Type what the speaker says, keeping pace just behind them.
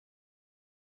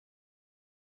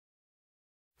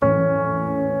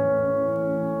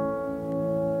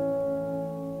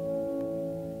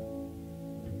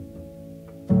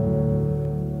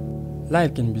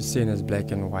Life can be seen as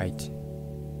black and white.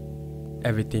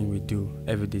 Everything we do,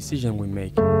 every decision we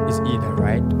make is either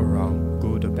right or wrong,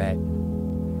 good or bad.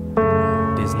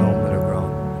 There's no middle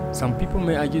ground. Some people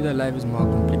may argue that life is more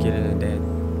complicated than that,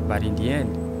 but in the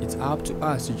end, it's up to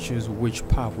us to choose which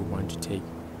path we want to take.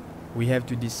 We have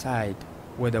to decide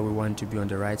whether we want to be on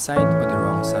the right side or the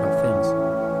wrong side of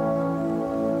things.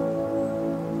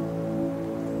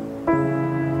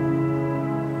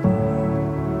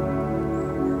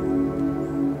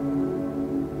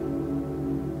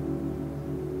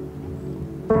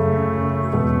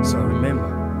 So remember,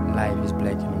 life is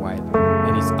black and white,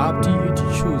 and it's up to you to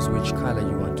choose which color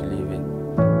you want to live in.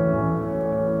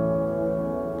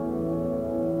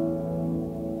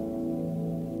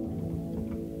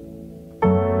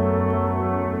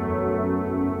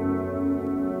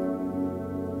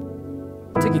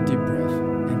 Take a deep breath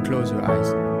and close your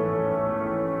eyes.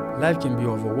 Life can be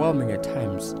overwhelming at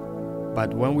times,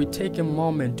 but when we take a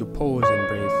moment to pause and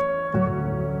breathe,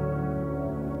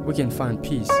 we can find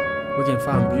peace. We can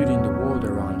find beauty in the world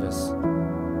around us,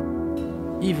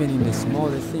 even in the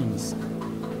smaller things.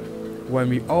 When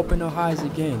we open our eyes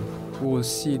again, we will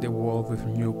see the world with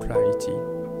new clarity.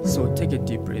 So take a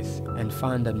deep breath and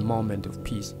find that moment of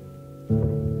peace.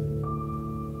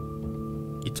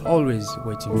 It's always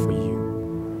waiting for you.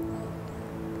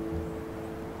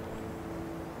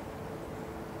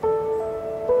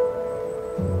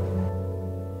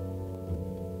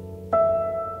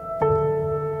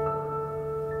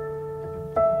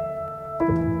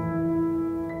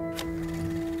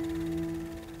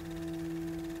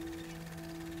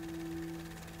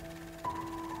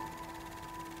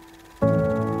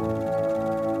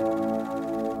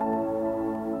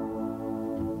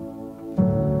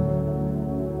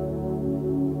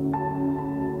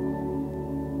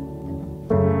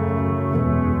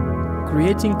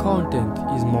 Creating content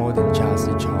is more than just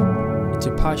a job. It's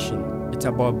a passion. It's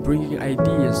about bringing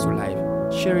ideas to life,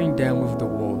 sharing them with the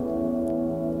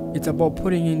world. It's about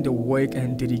putting in the work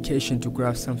and dedication to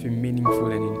grasp something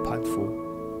meaningful and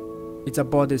impactful. It's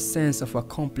about the sense of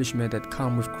accomplishment that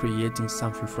comes with creating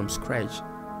something from scratch.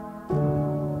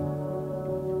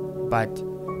 But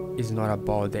it's not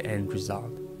about the end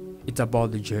result. It's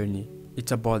about the journey.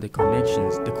 It's about the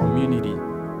connections, the community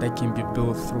that can be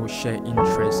built through shared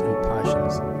interests and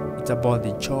passions. It's about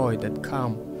the joy that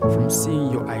comes from seeing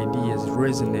your ideas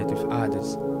resonate with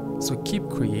others. So keep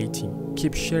creating,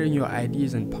 keep sharing your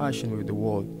ideas and passion with the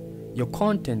world. Your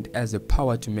content has the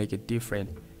power to make a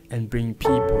difference and bring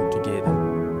people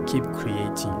together. Keep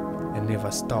creating and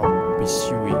never stop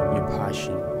pursuing your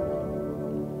passion.